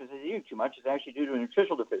lack of exercise or eating too much. It's actually due to a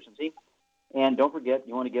nutritional deficiency. And don't forget,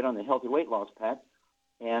 you want to get on the Healthy Weight Loss Pack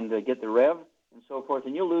and get the Rev and so forth,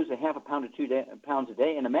 and you'll lose a half a pound to 2 pounds a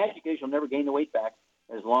day. And the magic is you'll never gain the weight back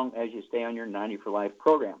as long as you stay on your 90 for Life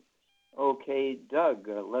program. Okay, Doug,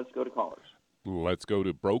 let's go to callers. Let's go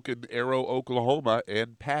to Broken Arrow, Oklahoma,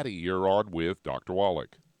 and Patty, you're on with Dr.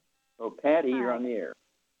 Wallach. Oh, Patty, you're Hi. on the air.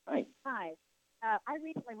 Hi. Hi. I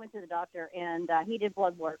recently went to the doctor, and he did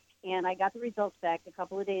blood work, and I got the results back a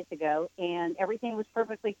couple of days ago, and everything was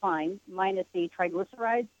perfectly fine, minus the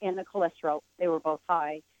triglycerides and the cholesterol. They were both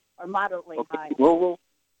high, or moderately high. Whoa.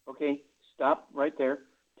 Okay, stop right there.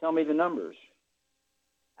 Tell me the numbers.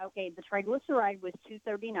 Okay, the triglyceride was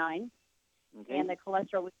 239, Okay. and the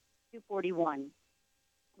cholesterol was 241.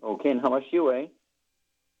 Okay, and how much do you weigh?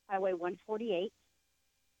 I weigh 148,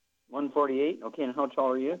 148. Okay, and how tall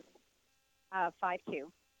are you?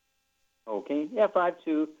 5'2". Okay, yeah,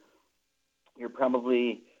 5'2". You're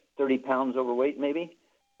probably 30 pounds overweight, maybe.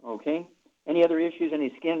 Okay. Any other issues?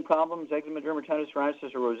 Any skin problems? Eczema, dermatitis,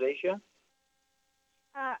 psoriasis, or rosacea?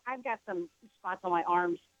 I've got some spots on my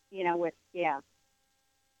arms, yeah.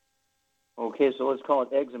 Okay, so let's call it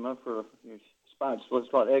eczema for your spots. Let's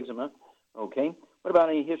call it eczema. Okay. What about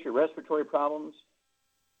any history of respiratory problems?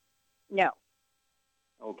 No.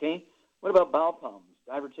 Okay. What about bowel problems?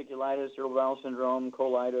 Diverticulitis, irritable bowel syndrome,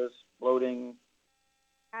 colitis, bloating?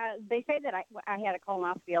 They say that I had a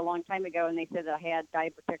colonoscopy a long time ago, and they said that I had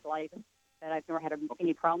diverticulitis, but I've never had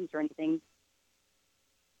any problems or anything.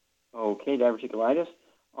 Okay, diverticulitis.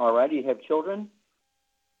 All right. Do you have children?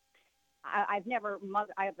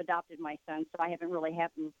 I've adopted my son, so I haven't really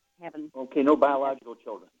haven't. Okay, no biological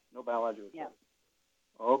children. No biological Yeah.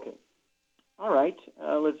 children. Okay. All right.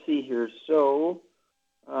 Let's see here. So,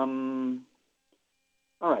 all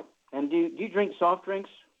right. And do you drink soft drinks?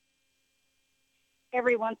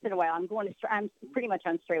 Every once in a while, I'm pretty much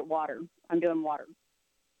on straight water. I'm doing water.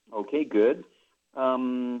 Okay, good.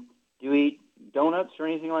 Do you eat donuts or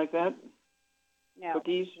anything like that? No.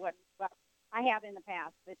 Cookies? What I have in the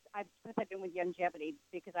past, but since I've been with Longevity,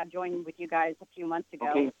 because I've joined with you guys a few months ago,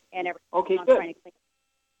 Okay. and I'm good. trying to clean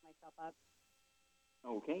myself up.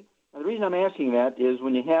 Okay. Now, the reason I'm asking that is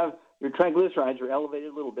when you have your triglycerides are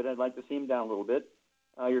elevated a little bit, I'd like to see them down a little bit.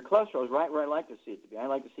 Your cholesterol is right where I like to see it to be. I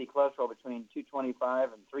like to see cholesterol between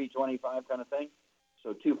 225 and 325 kind of thing.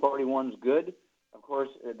 So 241 is good. Of course,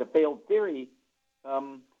 the failed theory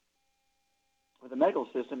with the medical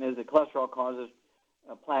system is that cholesterol causes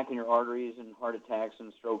plaque in your arteries and heart attacks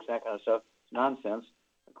and strokes, that kind of stuff. It's nonsense.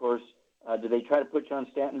 Of course, do they try to put you on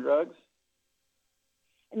statin drugs?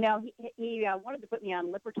 No, he wanted to put me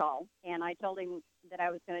on Lipitor, and I told him that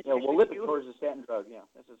I was going to. Yeah, well, Lipitor is a statin drug. Yeah,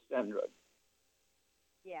 that's a statin drug.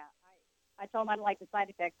 Yeah, I told him I didn't like the side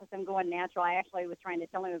effects because I'm going natural. I actually was trying to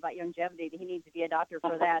tell him about Longevity, that he needs to be a doctor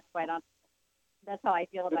for that. That's how I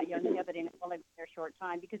feel about Longevity, and it's only been there a short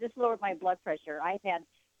time because it's lowered my blood pressure. I've had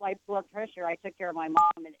high blood pressure. I took care of my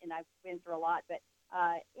mom, and I've been through a lot. But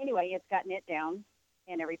anyway, it's gotten it down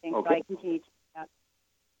and everything, Okay. so I continue to.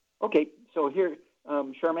 Okay, so here,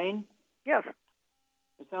 Charmaine? Yes.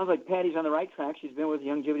 It sounds like Patty's on the right track. She's been with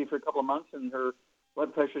Longevity for a couple of months, and her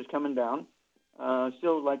blood pressure is coming down.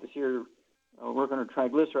 Still like to see her work on her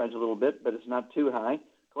triglycerides a little bit, but it's not too high.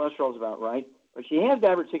 Cholesterol's about right. But she has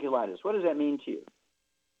diverticulitis. What does that mean to you?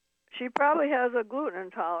 She probably has a gluten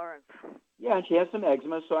intolerance. Yeah, and she has some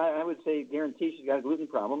eczema, so I would say guarantee she's got a gluten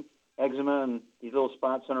problem, eczema and these little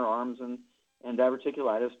spots on her arms and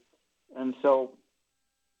diverticulitis. And so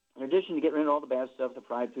in addition to getting rid of all the bad stuff, the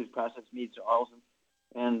fried foods, processed meats, oils,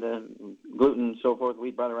 and gluten and so forth,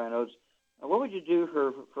 wheat, barley, rye, oats, what would you do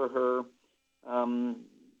for her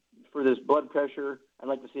for this blood pressure? I'd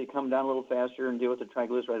like to see it come down a little faster and deal with the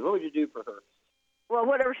triglycerides. What would you do for her? Well,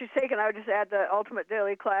 whatever she's taking, I would just add the Ultimate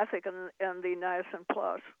Daily Classic and the Niacin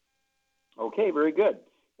Plus. Okay, very good.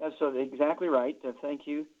 Yeah, so exactly right. Thank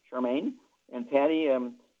you, Charmaine. And Patty, at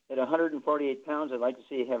 148 pounds, I'd like to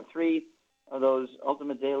see you have 3 of those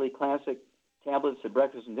Ultimate Daily Classic tablets at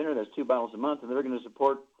breakfast and dinner. That's 2 bottles a month, and they're going to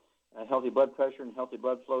support healthy blood pressure and healthy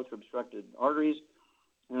blood flow through obstructed arteries.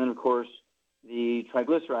 And then, of course, the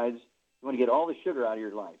triglycerides. You want to get all the sugar out of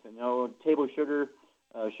your life. Table sugar,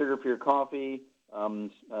 sugar for your coffee,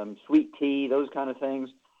 sweet tea, those kind of things.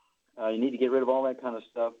 You need to get rid of all that kind of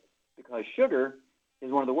stuff because sugar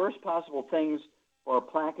is one of the worst possible things for a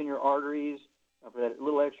plaque in your arteries, for that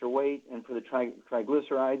little extra weight, and for the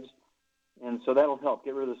triglycerides. And so that'll help.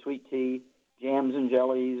 Get rid of the sweet tea, jams and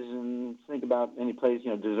jellies, and think about any place,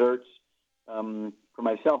 desserts. For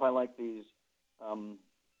myself, I like these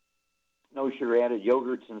no sugar added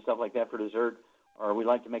yogurts and stuff like that for dessert. Or we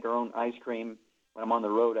like to make our own ice cream. When I'm on the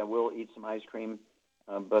road, I will eat some ice cream.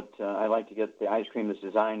 But I like to get the ice cream that's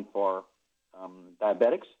designed for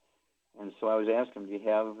diabetics. And so I was asking him, do you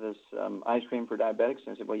have this ice cream for diabetics?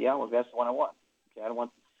 And I said, well, yeah, that's the one I want. Okay, I don't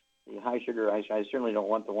want the high sugar. I certainly don't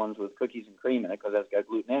want the ones with cookies and cream in it because that's got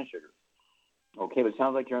gluten and sugar. Okay, but it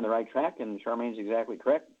sounds like you're on the right track, and Charmaine's exactly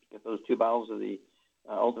correct. Get those 2 bottles of the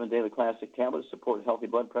Ultimate Daily Classic tablets, support healthy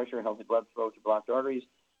blood pressure, healthy blood flow to blocked arteries,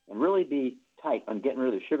 and really be tight on getting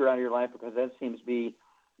rid of the sugar out of your life because that seems to be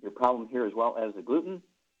your problem here as well as the gluten.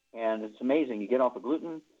 And it's amazing. You get off of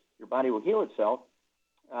gluten, your body will heal itself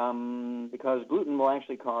because gluten will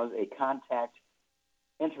actually cause a contact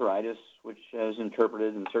enteritis, which is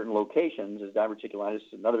interpreted in certain locations as diverticulitis,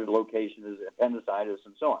 another location is appendicitis,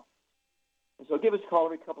 and so on. And so give us a call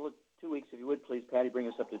every couple of 2 weeks, if you would, please, Patty. Bring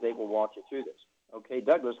us up to date. We'll walk you through this. Okay,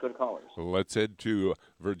 Doug, let's go to callers. Let's head to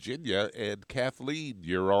Virginia. And Kathleen,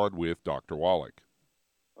 you're on with Dr. Wallach.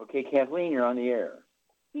 Okay, Kathleen, you're on the air.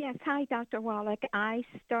 Yes, hi, Dr. Wallach. I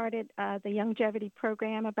started the Longevity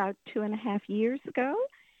program about 2.5 years ago,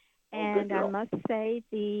 and I must say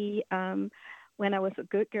when I was a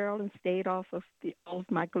good girl and stayed off of all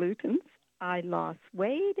of my glutens, I lost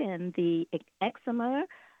weight and the eczema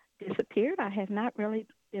disappeared. I have not really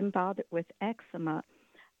been bothered with eczema.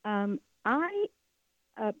 I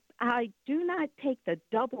do not take the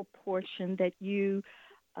double portion that you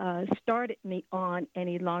started me on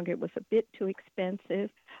any longer. It was a bit too expensive,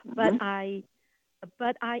 but I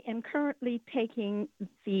am currently taking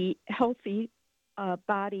the Healthy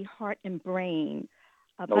Body, Heart, and Brain.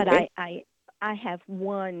 But I have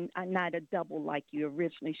one, not a double like you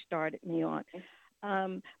originally started me on.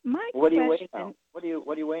 What do you weigh now? What do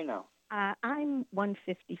you weigh now? I'm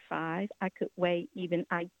 155. I could weigh even.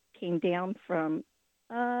 I came down from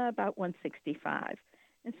about 165.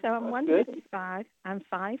 And so I'm 155. I'm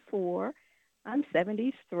 5'4". I'm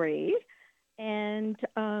 73. And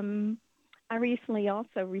I recently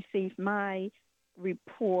also received my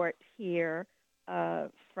report here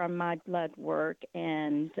from my blood work.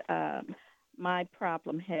 And my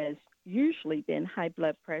problem has usually been high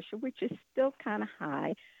blood pressure, which is still kind of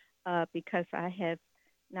high because I have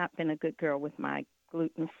not been a good girl with my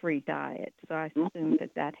gluten-free diet. So I assume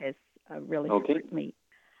that has really hurt me.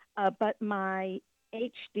 But my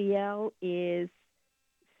HDL is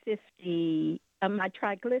 50. My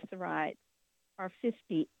triglycerides are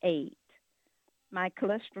 58. My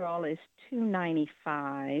cholesterol is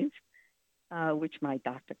 295, which my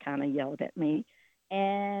doctor kind of yelled at me.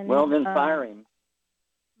 And well, then fire him.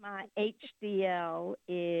 My HDL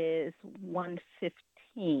is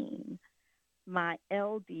 115. My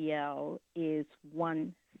LDL is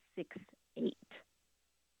 168.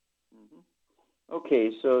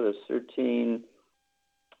 Okay, so that's 13,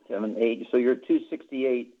 7, 8. So you're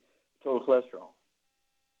 268 total cholesterol.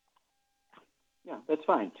 Yeah, that's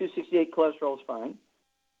fine. 268 cholesterol is fine.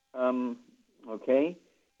 Okay,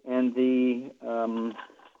 and the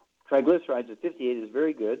triglycerides at 58 is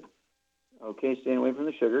very good. Okay, staying away from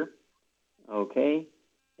the sugar. Okay,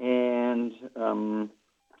 and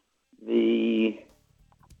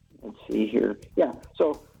let's see here. Yeah,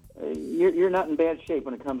 so you're not in bad shape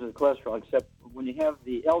when it comes to the cholesterol, except when you have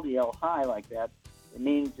the LDL high like that, it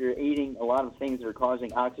means you're eating a lot of things that are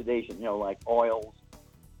causing oxidation, like oils,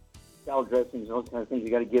 salad dressings, those kind of things. You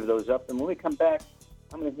got to give those up. And when we come back,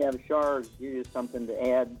 I'm going to have Shar give you something to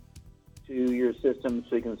add to your system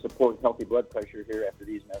so you can support healthy blood pressure here after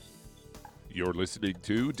these messages. You're listening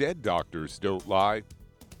to Dead Doctors Don't Lie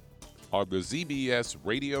on the ZBS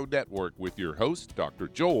Radio Network with your host, Dr.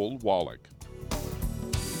 Joel Wallach.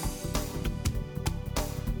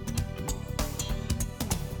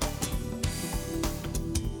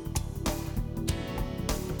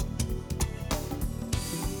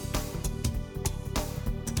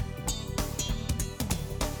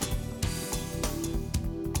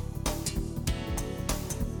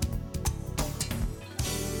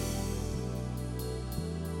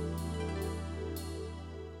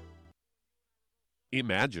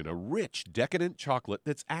 Imagine a rich, decadent chocolate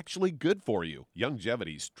that's actually good for you.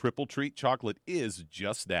 Longevity's Triple Treat chocolate is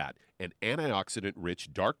just that, an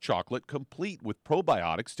antioxidant-rich dark chocolate complete with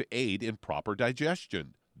probiotics to aid in proper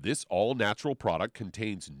digestion. This all-natural product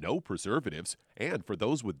contains no preservatives, and for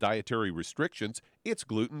those with dietary restrictions, it's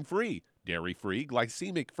gluten-free, dairy-free,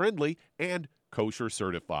 glycemic-friendly, and kosher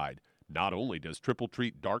certified. Not only does Triple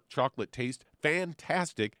Treat dark chocolate taste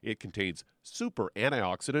fantastic, it contains super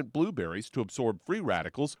antioxidant blueberries to absorb free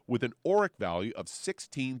radicals with an ORAC value of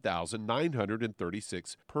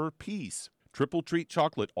 16,936 per piece. Triple Treat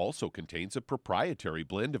chocolate also contains a proprietary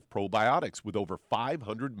blend of probiotics with over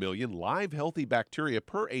 500 million live healthy bacteria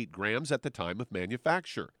per 8 grams at the time of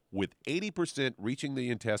manufacture. with 80% reaching the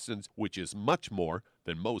intestines, which is much more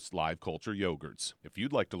than most live culture yogurts. If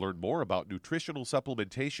you'd like to learn more about nutritional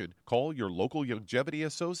supplementation, call your local Youngevity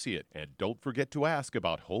associate, and don't forget to ask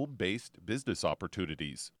about home-based business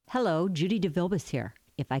opportunities. Hello, Judy DeVilbus here.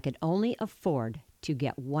 If I could only afford to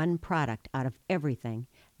get one product out of everything,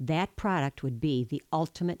 that product would be the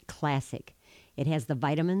Ultimate Classic. It has the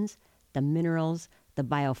vitamins, the minerals, the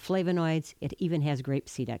bioflavonoids. It even has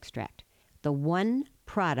grapeseed extract. The one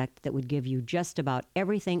product that would give you just about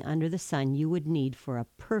everything under the sun you would need for a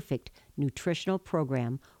perfect nutritional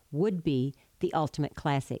program would be the Ultimate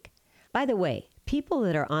Classic. By the way, people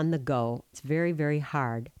that are on the go, it's very, very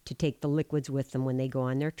hard to take the liquids with them when they go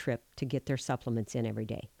on their trip to get their supplements in every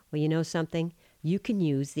day. Well, you know something? You can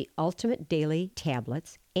use the Ultimate Daily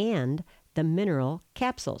tablets and the mineral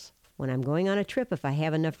capsules. When I'm going on a trip, if I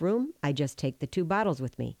have enough room, I just take the 2 bottles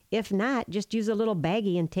with me. If not, just use a little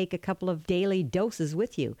baggie and take a couple of daily doses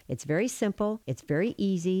with you. It's very simple. It's very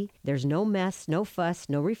easy. There's no mess, no fuss,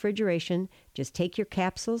 no refrigeration. Just take your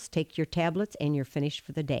capsules, take your tablets, and you're finished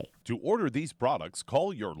for the day. To order these products,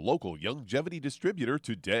 call your local Youngevity distributor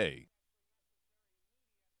today.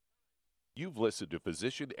 You've listened to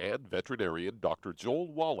physician and veterinarian Dr.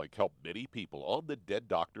 Joel Wallach help many people on the Dead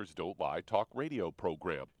Doctors Don't Lie talk radio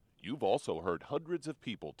program. You've also heard hundreds of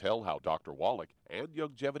people tell how Dr. Wallach and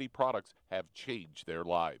Youngevity products have changed their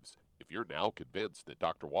lives. If you're now convinced that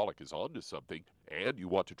Dr. Wallach is onto something and you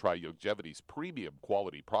want to try Youngevity's premium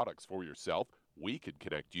quality products for yourself, we can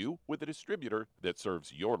connect you with a distributor that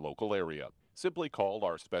serves your local area. Simply call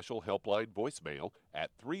our special helpline voicemail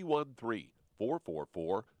at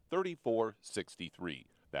 313-444-3463.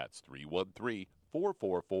 That's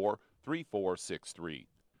 313-444-3463.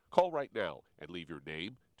 Call right now and leave your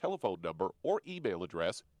name, telephone number, or email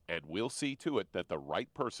address, and we'll see to it that the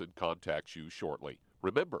right person contacts you shortly.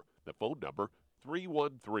 Remember, the phone number,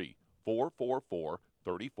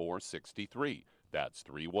 313-444-3463. That's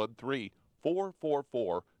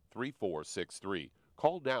 313-444-3463.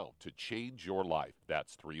 Call now to change your life.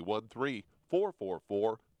 That's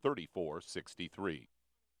 313-444-3463.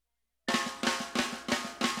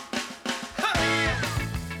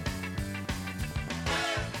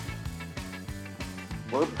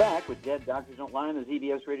 We're back with Dead Doctors Don't Lie on the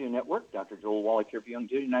ZBS Radio Network. Dr. Joel Wallach here for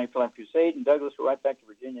Youngevity, 9 for Life Crusade, and Douglas, we're right back to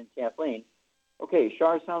Virginia and Kathleen. Okay,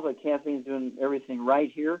 Shar, sounds like Kathleen's doing everything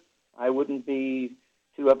right here. I wouldn't be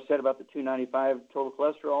too upset about the 295 total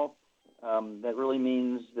cholesterol. That really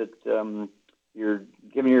means that you're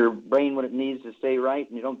giving your brain what it needs to stay right,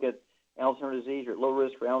 and you don't get Alzheimer's disease. You're at low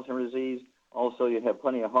risk for Alzheimer's disease. Also, you have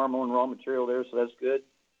plenty of hormone raw material there, so that's good.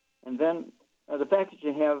 And then the fact that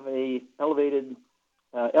you have a elevated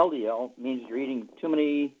LDL means you're eating too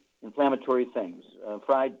many inflammatory things,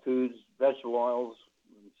 fried foods, vegetable oils,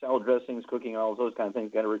 salad dressings, cooking oils, those kind of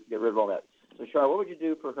things. Got to get rid of all that. So, Char, what would you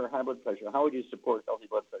do for her high blood pressure? How would you support healthy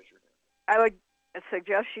blood pressure? I would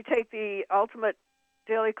suggest she take the Ultimate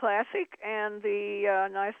Daily Classic and the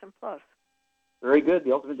Niacin Plus. Very good.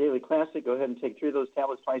 The Ultimate Daily Classic, go ahead and take 3 of those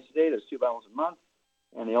tablets twice a day. That's 2 bottles a month.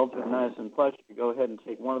 And the Ultimate Niacin Plus, you go ahead and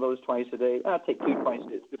take 1 of those twice a day. Take 2 twice a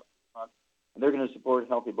day. 2 bottles a month. And they're going to support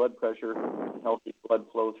healthy blood pressure, healthy blood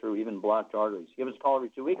flow through even blocked arteries. Give us a call every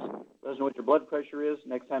 2 weeks. Let us know what your blood pressure is.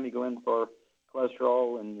 Next time you go in for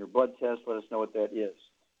cholesterol and your blood test, let us know what that is.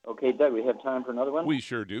 Okay, Doug, we have time for another one? We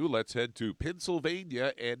sure do. Let's head to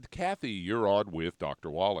Pennsylvania. And Kathy, you're on with Dr.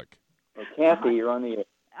 Wallach. Kathy, you're on the air.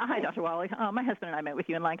 Hi, Dr. Wallach. My husband and I met with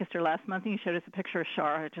you in Lancaster last month, and you showed us a picture of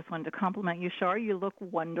Shar. I just wanted to compliment you, Shar. You look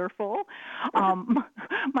wonderful.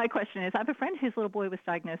 My question is, I have a friend whose little boy was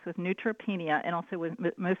diagnosed with neutropenia and also was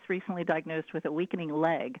most recently diagnosed with a weakening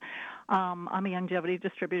leg. I'm a Youngevity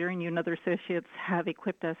distributor, and you and other associates have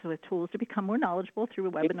equipped us with tools to become more knowledgeable through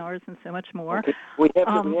webinars and so much more. Okay. We have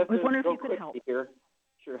I to was wondering if you could help. Here.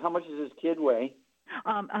 Sure. How much does this kid weigh?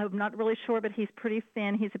 I'm not really sure, but he's pretty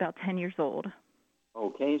thin. He's about 10 years old.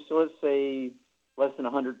 Okay, so let's say less than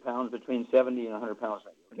 100 pounds, between 70 and 100 pounds.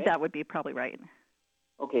 Okay? That would be probably right.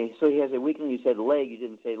 Okay, so he has a weakening. You said leg. You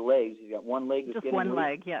didn't say legs. He's got one leg. Just one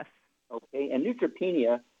leg, yes. Okay, and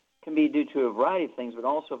neutropenia can be due to a variety of things, but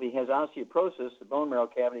also if he has osteoporosis, the bone marrow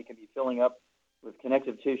cavity can be filling up with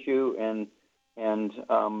connective tissue, and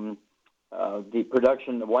the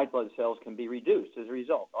production of white blood cells can be reduced as a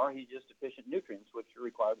result, or he's just deficient in nutrients, which are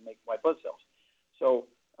required to make white blood cells. So,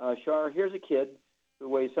 Shar, here's a kid who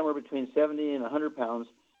weighs somewhere between 70 and 100 pounds.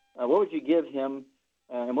 What would you give him,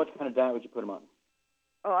 and what kind of diet would you put him on?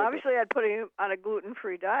 Well, obviously, I'd put him on a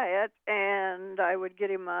gluten-free diet, and I would get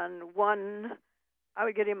him on one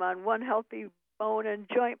healthy bone and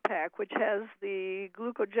joint pack, which has the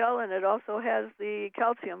glucogel, and it also has the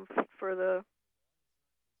calcium for the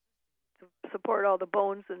support all the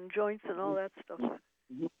bones and joints and all that stuff.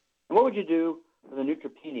 Mm-hmm. And what would you do for the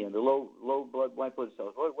neutropenia, the low white blood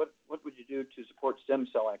cells? What would you do to support stem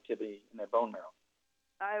cell activity in that bone marrow?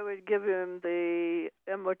 I would give him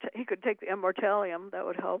he could take the Immortalium. That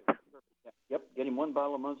would help. Yep, get him 1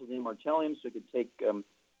 bottle a month of the Immortalium, so he could take 1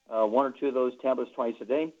 or 2 of those tablets twice a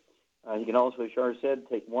day. He can also, as Shar said,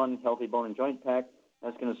 take 1 healthy bone and joint pack.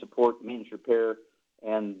 That's going to support maintenance repair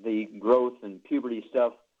and the growth and puberty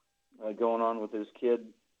stuff going on with this kid.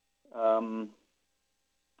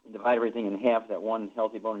 Divide everything in half, that 1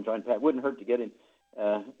 healthy bone and joint pack. Wouldn't hurt to get him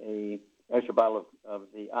a extra bottle of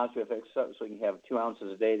the OsteoFX, so he can have 2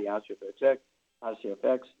 ounces a day of the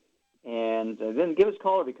OsteoFX. And then give us a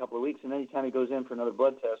call every couple of weeks, and anytime he goes in for another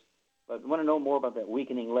blood test. But we want to know more about that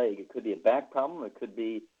weakening leg. It could be a back problem. It could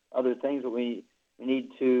be other things that we need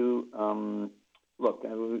to look.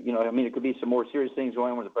 It could be some more serious things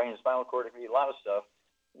going on with the brain and spinal cord. It could be a lot of stuff.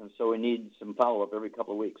 And so we need some follow-up every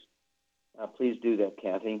couple of weeks. Please do that,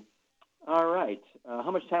 Kathy. All right.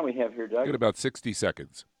 How much time we have here, Doug? Got about 60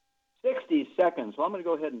 seconds. 60 seconds. Well, I'm going to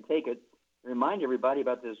go ahead and take it. Remind everybody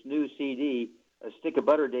about this new CD, A Stick of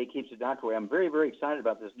Butter a Day Keeps the Doctor Away. I'm very, very excited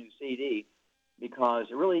about this new CD because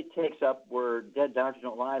it really takes up where Dead Doctors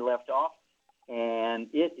Don't Lie left off, and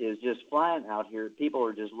it is just flying out here. People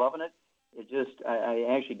are just loving it.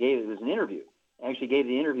 I actually it was an interview. I actually gave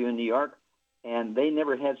the interview in New York, and they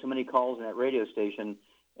never had so many calls in that radio station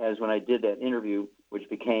as when I did that interview, which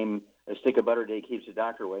became A Stick of Butter a Day Keeps the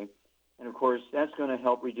Doctor Away. And, of course, that's going to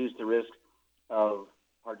help reduce the risk of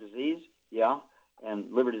heart disease,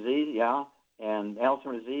 and liver disease, and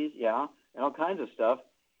Alzheimer's disease, and all kinds of stuff,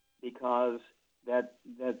 because that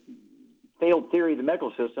failed theory of the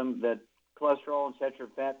medical system that cholesterol and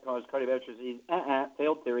saturated fat cause cardiovascular disease,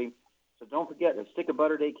 failed theory. So don't forget, A Stick of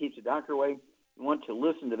Butter a Day Keeps the Doctor Away. You want to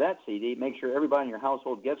listen to that CD. Make sure everybody in your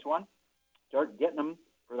household gets one. Start getting them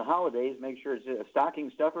for the holidays. Make sure it's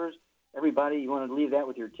stocking stuffers. Everybody, you want to leave that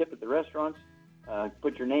with your tip at the restaurants.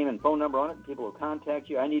 Put your name and phone number on it, and people will contact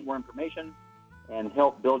you. I need more information, and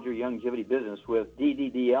help build your longevity business with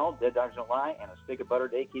DDDL, Dead Doctors Don't Lie, and A Stick of Butter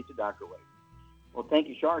a Day Keeps the Doctor Away. Well, thank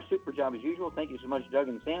you, Shar. Super job as usual. Thank you so much, Doug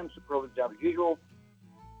and Sam. Superlative job as usual.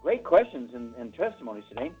 Great questions and testimonies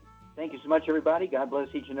today. Thank you so much, everybody. God bless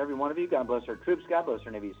each and every one of you. God bless our troops. God bless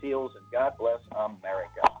our Navy SEALs. And God bless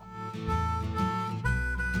America.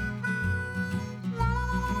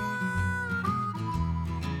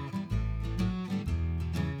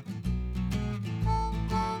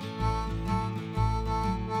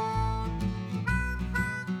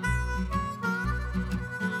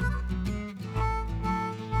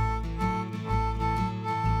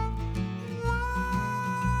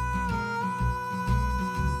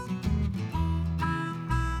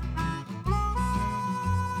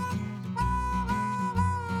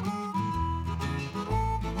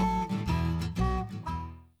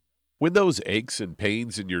 When those aches and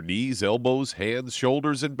pains in your knees, elbows, hands,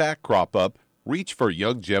 shoulders, and back crop up, reach for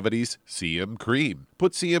Youngevity's CM Cream.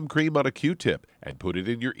 Put CM Cream on a Q-tip and put it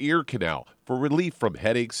in your ear canal for relief from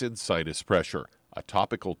headaches and sinus pressure. A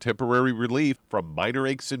topical temporary relief from minor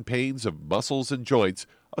aches and pains of muscles and joints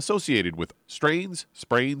associated with strains,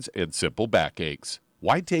 sprains, and simple backaches.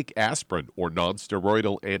 Why take aspirin or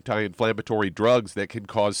non-steroidal anti-inflammatory drugs that can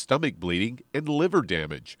cause stomach bleeding and liver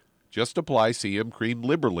damage? Just apply CM Cream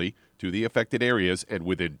liberally to the affected areas, and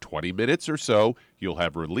within 20 minutes or so, you'll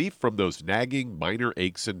have relief from those nagging minor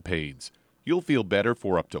aches and pains. You'll feel better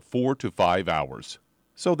for up to 4 to 5 hours.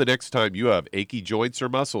 So the next time you have achy joints or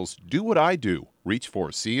muscles, do what I do. Reach for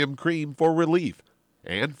CM Cream for relief.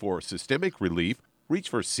 And for systemic relief, reach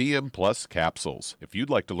for CM Plus capsules. If you'd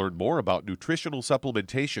like to learn more about nutritional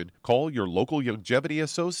supplementation, call your local Youngevity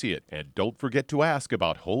associate, and don't forget to ask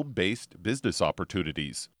about home-based business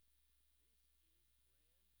opportunities.